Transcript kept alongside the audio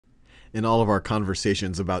In all of our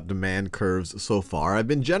conversations about demand curves so far, I've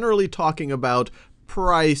been generally talking about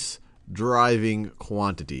price driving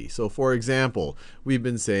quantity. So for example, we've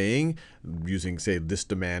been saying, using say this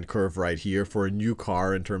demand curve right here for a new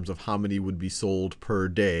car in terms of how many would be sold per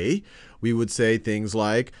day, we would say things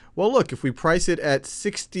like, well look, if we price it at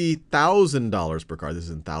 $60,000 per car, this is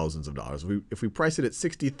in thousands of dollars, if we price it at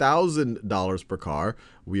 $60,000 per car,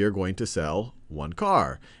 we are going to sell one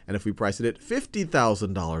car. And if we price it at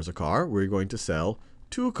 $50,000 a car, we're going to sell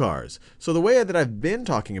two cars. So the way that I've been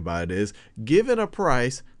talking about it is, given a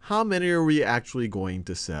price, how many are we actually going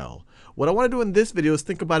to sell? What I want to do in this video is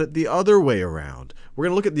think about it the other way around. We're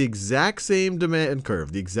going to look at the exact same demand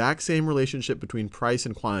curve, the exact same relationship between price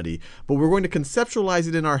and quantity, but we're going to conceptualize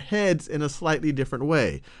it in our heads in a slightly different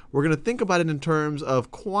way. We're going to think about it in terms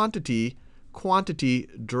of quantity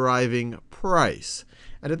driving price.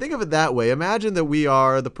 And to think of it that way, imagine that we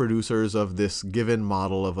are the producers of this given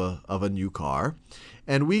model of a new car.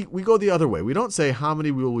 And we go the other way. We don't say how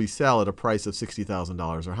many will we sell at a price of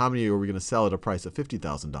 $60,000 or how many are we going to sell at a price of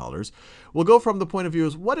 $50,000. We'll go from the point of view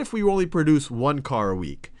is, what if we only produce one car a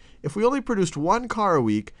week? If we only produced one car a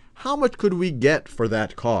week, how much could we get for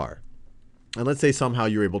that car? And let's say somehow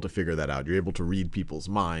you're able to figure that out. You're able to read people's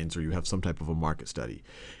minds, or you have some type of a market study.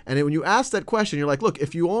 And then when you ask that question, you're like, look,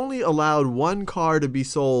 if you only allowed one car to be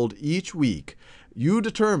sold each week, you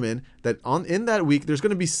determine that in that week there's going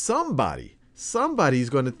to be somebody's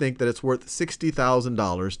going to think that it's worth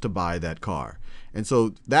 $60,000 to buy that car. And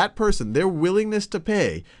so that person, their willingness to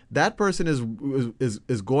pay, that person is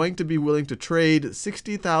going to be willing to trade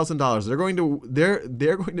 $60,000.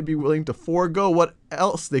 They're going to be willing to forego what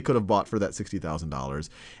else they could have bought for that $60,000,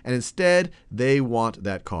 and instead they want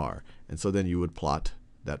that car. And so then you would plot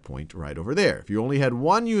that point right over there. If you only had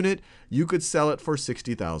one unit, you could sell it for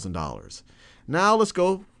 $60,000. Now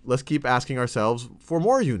let's keep asking ourselves for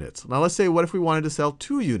more units. Now let's say, what if we wanted to sell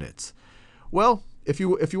 2 units? Well, if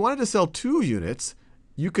you wanted to sell 2 units,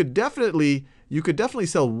 you could definitely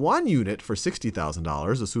sell 1 unit for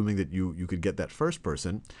 $60,000, assuming that you could get that first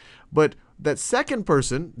person. But that second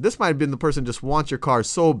person, this might have been the person just wants your car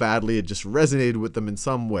so badly, it just resonated with them in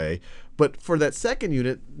some way. But for that second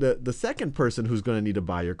unit, the second person who's going to need to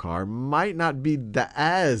buy your car might not be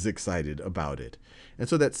as excited about it. And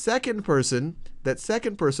so that second person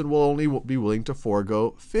will only be willing to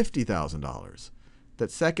forego $50,000. That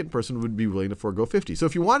second person would be willing to forego 50. So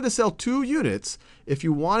if you wanted to sell 2 units, if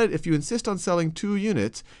you insist on selling 2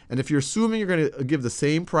 units, and if you're assuming you're going to give the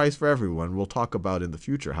same price for everyone, we'll talk about in the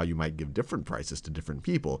future how you might give different prices to different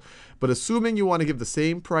people. But assuming you want to give the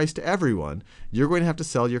same price to everyone, you're going to have to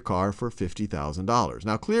sell your car for $50,000.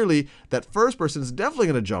 Now clearly, that first person is definitely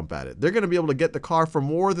going to jump at it. They're going to be able to get the car for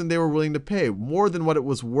more than they were willing to pay, more than what it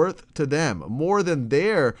was worth to them, more than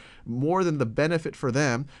the benefit for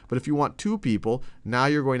them. But if you want 2 people, now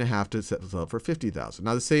you're going to have to sell it for $50,000.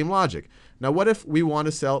 Now the same logic. Now what if we want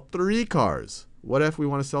to sell 3 cars? What if we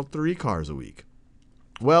want to sell 3 cars a week?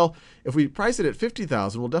 Well, if we price it at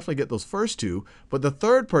 $50,000, we'll definitely get those first 2, but the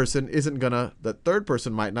third person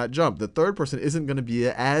might not jump. The third person isn't going to be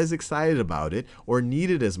as excited about it or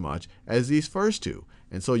need it as much as these first 2.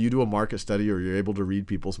 And so you do a market study, or you're able to read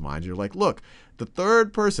people's minds. You're like, look, the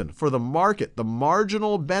third person, for the market, the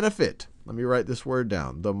marginal benefit, let me write this word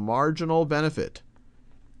down, the marginal benefit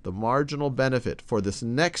for the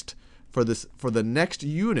next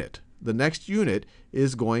unit, the next unit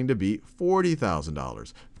is going to be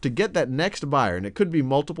 $40,000. To get that next buyer, and it could be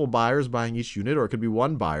multiple buyers buying each unit, or it could be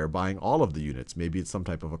one buyer buying all of the units. Maybe it's some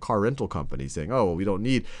type of a car rental company saying, oh, well, we don't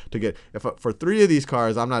need to get, for 3 of these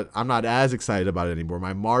cars, I'm not as excited about it anymore.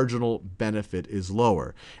 My marginal benefit is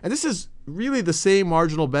lower. And this is really the same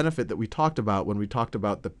marginal benefit that we talked about when we talked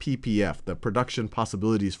about the PPF, the production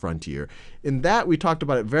possibilities frontier. In that, we talked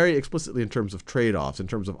about it very explicitly in terms of trade-offs, in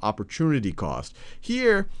terms of opportunity cost.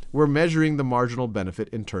 Here, we're measuring the marginal benefit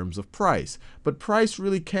in terms of price. But price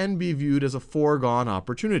really can be viewed as a foregone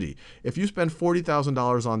opportunity. If you spend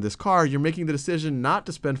 $40,000 on this car, you're making the decision not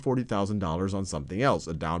to spend $40,000 on something else,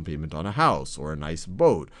 a down payment on a house or a nice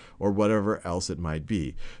boat or whatever else it might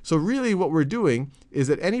be. So really what we're doing is,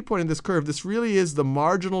 at any point in this curve, this really is the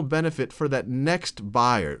marginal benefit for that next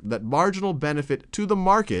buyer, that marginal benefit to the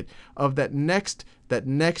market of that next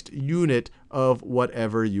unit of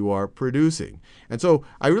whatever you are producing. And so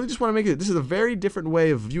I really just want to make it, this is a very different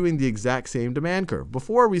way of viewing the exact same demand curve.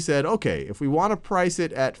 Before we said, okay, if we want to price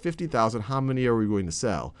it at $50,000, how many are we going to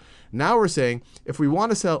sell? Now we're saying, if we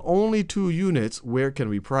want to sell only 2 units, where can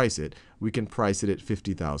we price it? We can price it at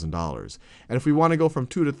 $50,000. And if we want to go from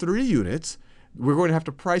 2 to 3 units, we're going to have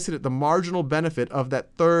to price it at the marginal benefit of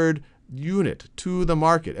that third unit to the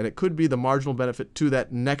market, and it could be the marginal benefit to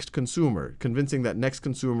that next consumer, convincing that next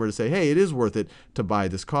consumer to say, hey, it is worth it to buy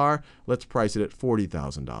this car. Let's price it at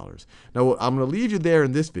 $40,000. Now, I'm going to leave you there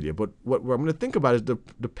in this video, but what I'm going to think about is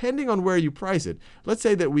depending on where you price it, let's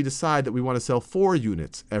say that we decide that we want to sell 4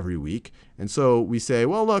 units every week, and so we say,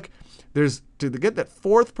 well, look, to get that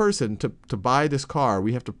 4th person to buy this car,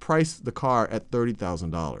 we have to price the car at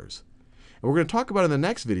 $30,000. And we're going to talk about in the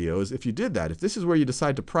next video is if you did that, if this is where you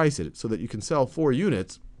decide to price it so that you can sell 4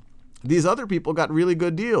 units, these other people got really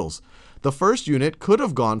good deals. The first unit could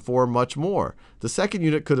have gone for much more. The second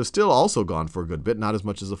unit could have still also gone for a good bit, not as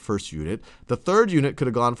much as the first unit. The third unit could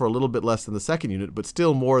have gone for a little bit less than the second unit, but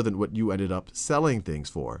still more than what you ended up selling things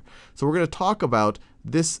for. So we're going to talk about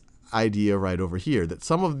this idea right over here, that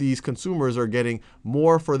some of these consumers are getting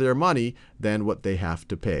more for their money than what they have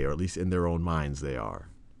to pay, or at least in their own minds they are.